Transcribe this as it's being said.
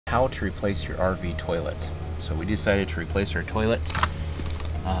how to replace your RV toilet. So we decided to replace our toilet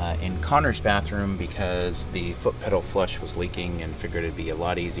in Connor's bathroom because the foot pedal flush was leaking, and figured it'd be a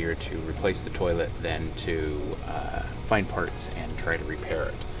lot easier to replace the toilet than to find parts and try to repair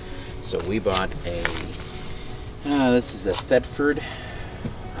it. So we bought a, this is a Thetford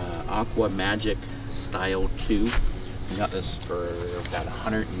Aqua Magic Style 2. We got this for about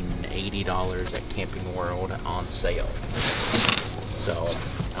 $180 at Camping World on sale. So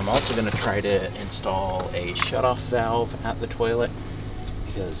I'm also going to try to install a shutoff valve at the toilet,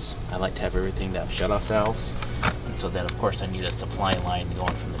 because I like to have everything to have shutoff valves. And so then of course I need a supply line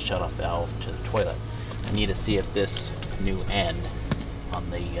going from the shutoff valve to the toilet. I need to see if this new end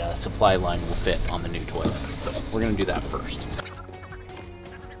on the supply line will fit on the new toilet. So we're going to do that first.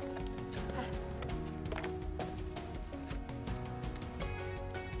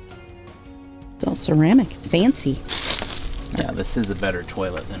 It's all ceramic. It's fancy. Yeah, this is a better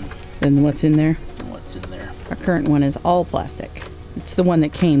toilet than what's in there. Our current one is all plastic. It's the one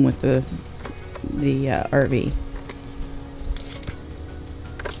that came with the RV.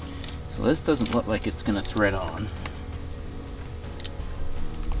 So this doesn't look like it's going to thread on.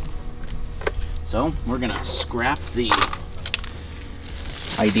 So we're going to scrap the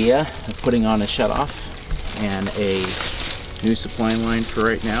idea of putting on a shutoff and a new supply line for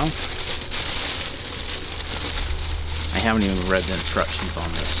right now. I haven't even read the instructions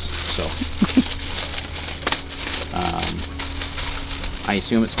on this, so I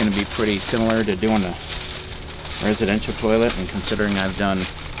assume it's going to be pretty similar to doing a residential toilet, and considering I've done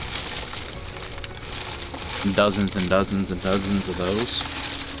dozens and dozens and dozens of those,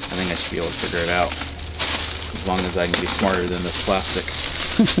 I think I should be able to figure it out, as long as I can be smarter than this plastic.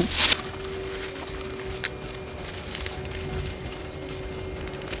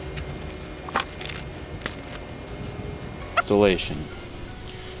 Installation.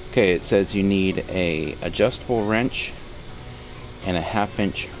 Okay, it says you need a adjustable wrench and a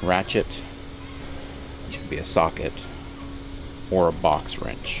 1/2-inch ratchet, which could be a socket, or a box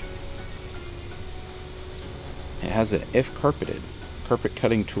wrench. It has a if carpeted carpet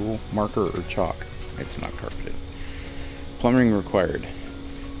cutting tool, marker, or chalk. It's not carpeted. Plumbing required.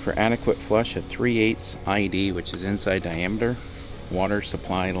 For adequate flush, a 3/8 ID, which is inside diameter. Water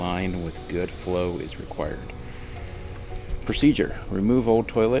supply line with good flow is required. Procedure: remove old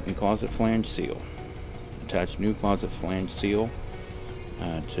toilet and closet flange seal. Attach new closet flange seal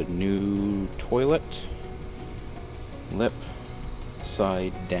to new toilet. Lip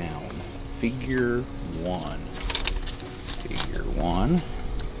side down. Figure 1. Figure 1.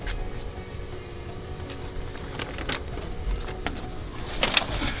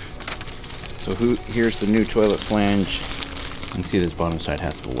 So here's the new toilet flange. You can see this bottom side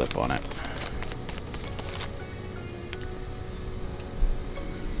has the lip on it.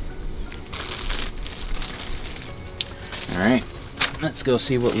 Alright, let's go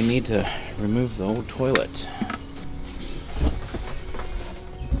see what we need to remove the old toilet.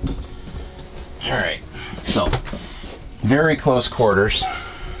 Alright, so very close quarters,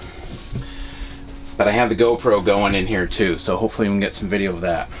 but I have the GoPro going in here too, so hopefully we can get some video of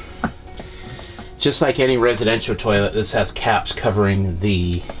that. Just like any residential toilet, this has caps covering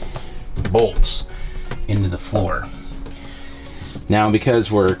the bolts into the floor. Now,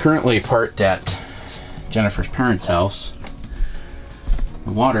 because we're currently parked at Jennifer's parents' house,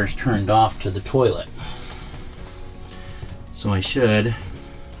 the water's turned off to the toilet. So I should,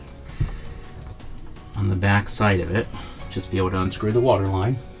 on the back side of it, just be able to unscrew the water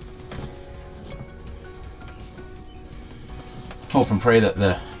line. Hope and pray that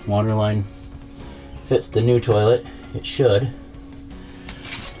the water line fits the new toilet. It should.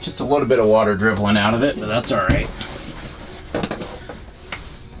 Just a little bit of water dribbling out of it, but that's all right.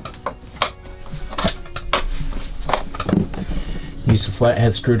 Use a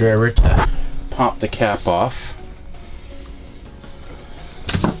flathead screwdriver to pop the cap off.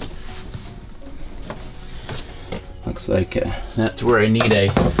 Looks like that's where I need a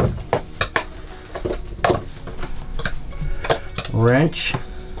wrench.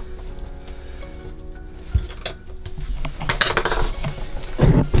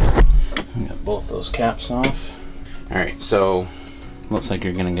 Got both those caps off. Alright, so looks like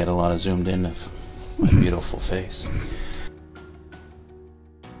you're gonna get a lot of zoomed in of my beautiful face.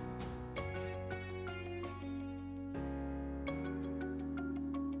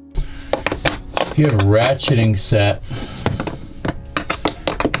 If you have a ratcheting set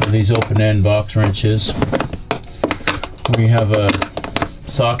of these open end box wrenches, or you have a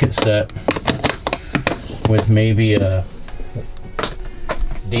socket set with maybe a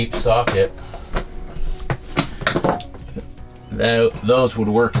deep socket those would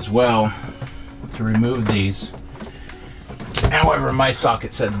work as well to remove these. However, my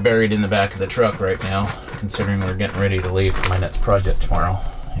socket set's buried in the back of the truck right now, considering we're getting ready to leave for my next project tomorrow,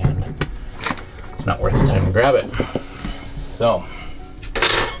 and it's not worth the time to grab it. So,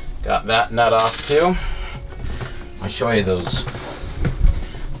 got that nut off too. I'll show you those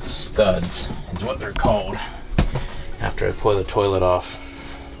studs, is what they're called, after I pull the toilet off.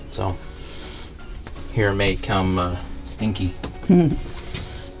 So, here may come stinky.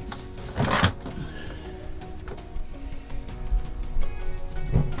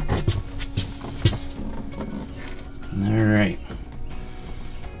 Alright.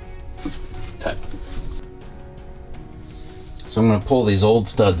 Cut. So I'm going to pull these old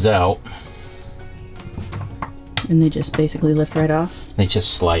studs out. And they just basically lift right off? They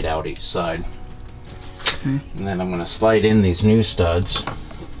just slide out each side. Okay. And then I'm going to slide in these new studs.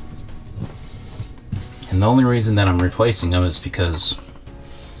 And the only reason that I'm replacing them is because,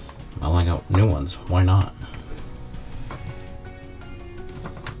 well, I got new ones. Why not?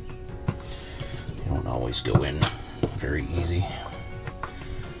 You don't always go in very easy.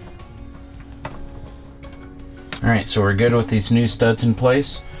 Alright, so we're good with these new studs in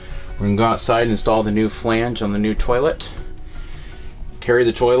place. We're going to go outside and install the new flange on the new toilet. Carry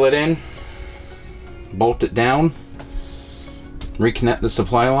the toilet in, bolt it down, reconnect the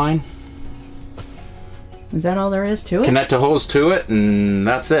supply line. Is that all there is to it? Connect a hose to it, and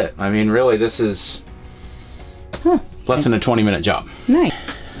that's it. I mean, really, this is less than a 20-minute job. Nice.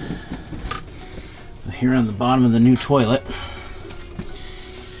 So here on the bottom of the new toilet,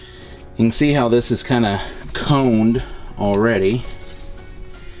 you can see how this is kind of coned already.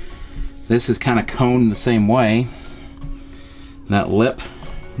 This is kind of coned the same way. That lip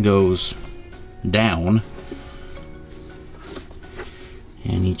goes down,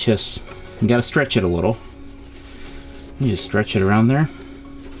 and you got to stretch it a little. You just stretch it around there.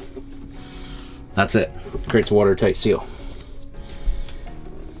 That's it. Creates a watertight seal.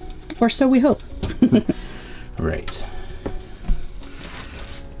 Or so we hope. Right.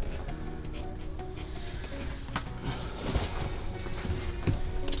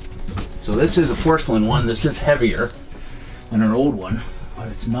 So this is a porcelain one. This is heavier than our old one, but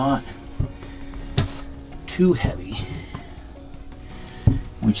it's not too heavy.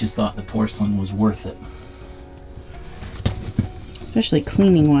 We just thought the porcelain was worth it. Especially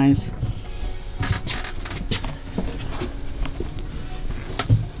cleaning wise.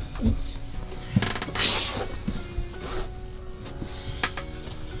 Oops.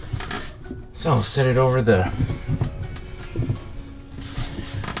 So set it over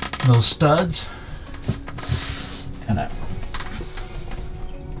those studs.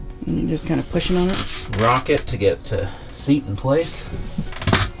 And you're just kind of pushing on it. Rock it to get to seat in place.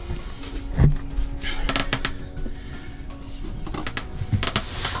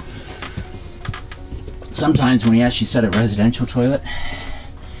 Sometimes when you actually set a residential toilet,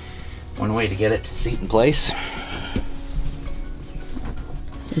 one way to get it to seat in place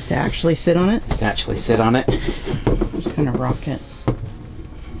is to actually sit on it? Is to actually sit on it. Just kind of rock it.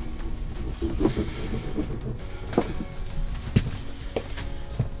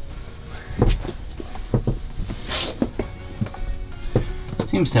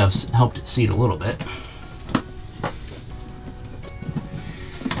 Seems to have helped it seat a little bit.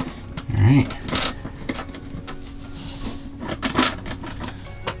 All right.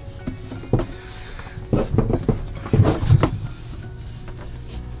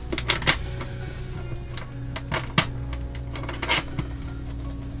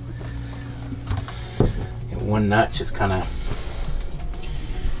 Get one nut just kind of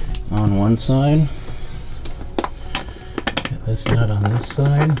on one side. This nut on this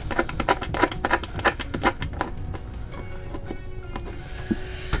side.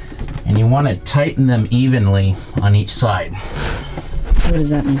 And you want to tighten them evenly on each side. What does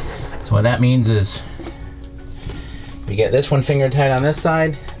that mean? So what that means is you get this one finger tight on this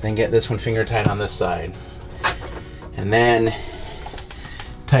side, then get this one finger tight on this side. And then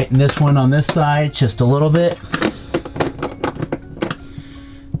tighten this one on this side just a little bit.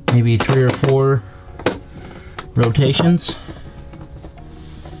 Maybe 3 or 4 rotations.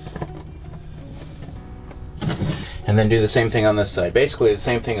 And then do the same thing on this side. Basically the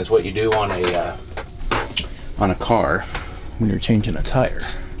same thing as what you do on a car when you're changing a tire.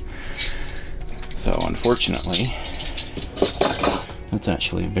 So unfortunately, that's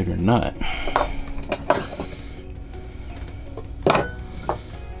actually a bigger nut.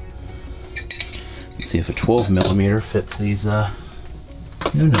 Let's see if a 12mm fits these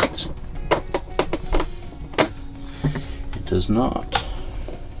new nuts. It does not.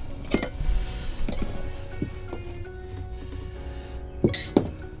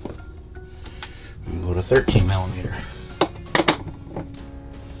 13 millimeter.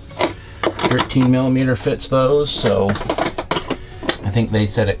 13 millimeter fits those, so I think they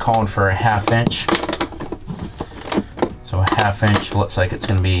said it called for a 1/2 inch. So a 1/2 inch looks like it's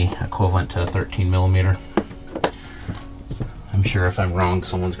going to be equivalent to a 13 millimeter. I'm sure if I'm wrong,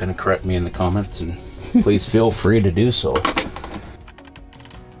 someone's going to correct me in the comments, and please feel free to do so.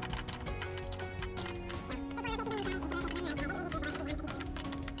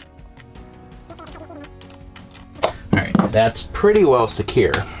 Alright, that's pretty well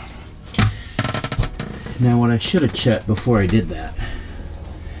secure. Now what I should have checked before I did that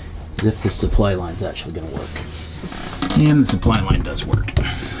is if the supply line's actually going to work. And the supply line does work.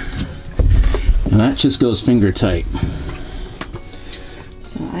 Now that just goes finger tight.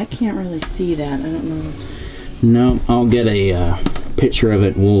 So I can't really see that. I don't know. No, I'll get a picture of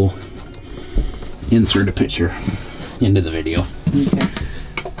it. We'll insert a picture into the video. Okay.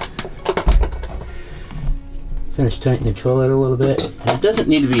 Finish tightening the toilet a little bit. It doesn't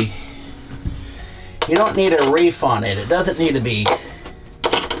need to be, you don't need a reef on it. It doesn't need to be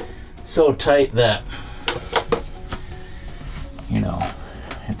so tight that, you know,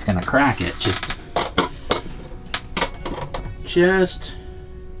 it's gonna crack it. Just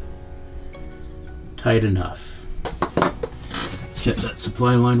tight enough. Check that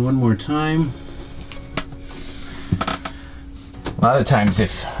supply line one more time. A lot of times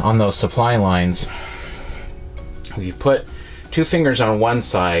if on those supply lines, if you put 2 fingers on one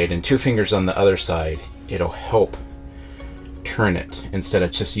side and 2 fingers on the other side, it'll help turn it. Instead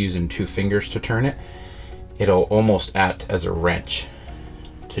of just using 2 fingers to turn it, it'll almost act as a wrench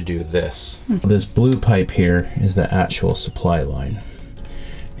to do this. This blue pipe here is the actual supply line.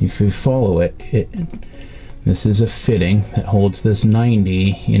 If you follow it, this is a fitting that holds this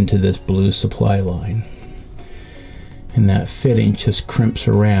 90 into this blue supply line. And that fitting just crimps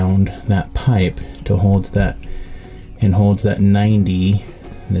around that pipe to holds that 90,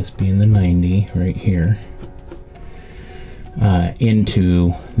 this being the 90 right here,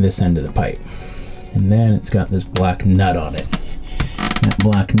 into this end of the pipe. And then it's got this black nut on it. That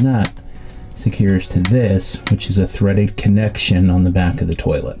black nut secures to this, which is a threaded connection on the back of the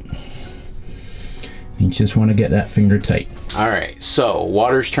toilet. You just want to get that finger tight. Alright, so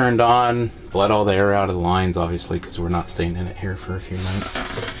water's turned on, bled all the air out of the lines, obviously, because we're not staying in it here for a few minutes.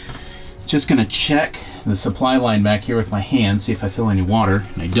 Just gonna check the supply line back here with my hand, see if I feel any water,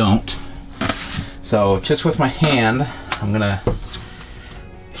 and I don't. So just with my hand, I'm gonna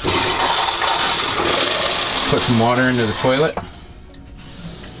put some water into the toilet.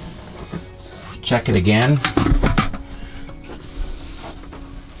 Check it again.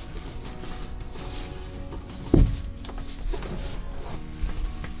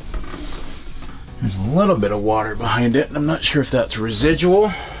 There's a little bit of water behind it. I'm not sure if that's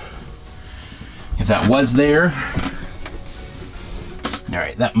residual. If that was there, all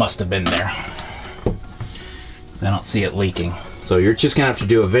right, that must have been there, because I don't see it leaking. So you're just gonna have to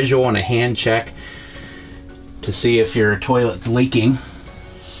do a visual and a hand check to see if your toilet's leaking.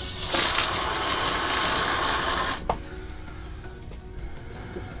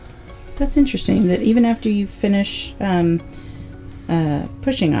 That's interesting that even after you finish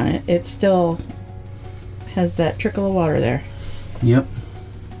pushing on it, it still has that trickle of water there. Yep.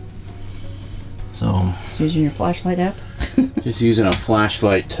 So just using your flashlight app? Just using a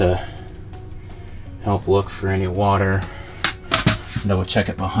flashlight to help look for any water. Double check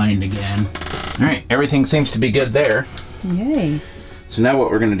it behind again. All right, everything seems to be good there. Yay. So now what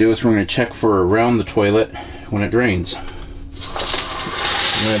we're gonna do is we're gonna check for around the toilet when it drains. I'm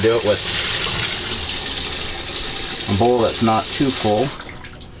gonna do it with a bowl that's not too full.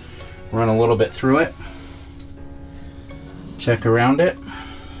 Run a little bit through it. Check around it.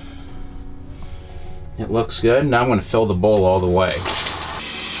 It looks good. Now I'm going to fill the bowl all the way.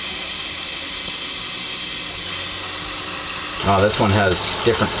 Oh, this one has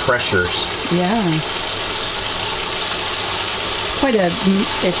different pressures. Yeah.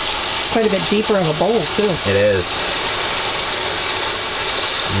 It's quite a bit deeper of a bowl too. It is.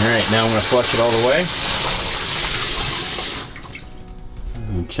 Alright, now I'm going to flush it all the way.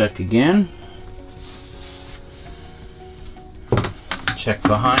 And check again. Check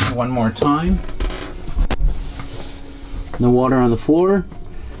behind one more time. No water on the floor.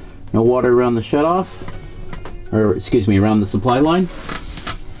 No water around the shutoff. Or, excuse me, around the supply line.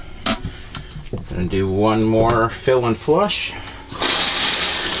 Gonna do one more fill and flush.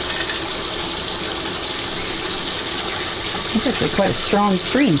 It's actually quite a strong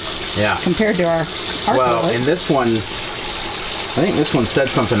stream. Yeah. Compared to our well, toilet. in this one, I think this one said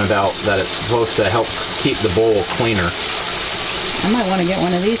something about that it's supposed to help keep the bowl cleaner. I might want to get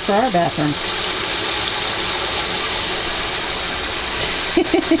one of these for our bathroom.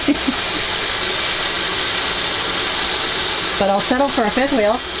 But I'll settle for a fifth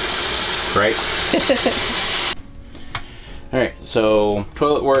wheel. Right. Alright, so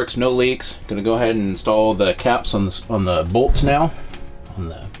toilet works, no leaks. Gonna go ahead and install the caps on the bolts now, on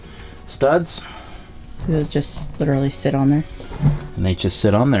the studs. So those just literally sit on there. And they just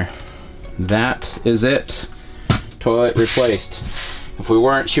sit on there. That is it. Toilet replaced. If we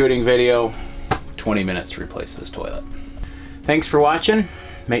weren't shooting video, 20 minutes to replace this toilet. Thanks for watching.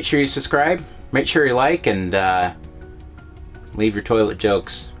 Make sure you subscribe. Make sure you like and leave your toilet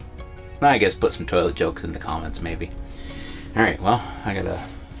jokes. Well, I guess put some toilet jokes in the comments maybe. Alright, well, I gotta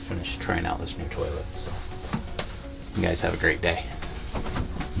finish trying out this new toilet. So you guys have a great day.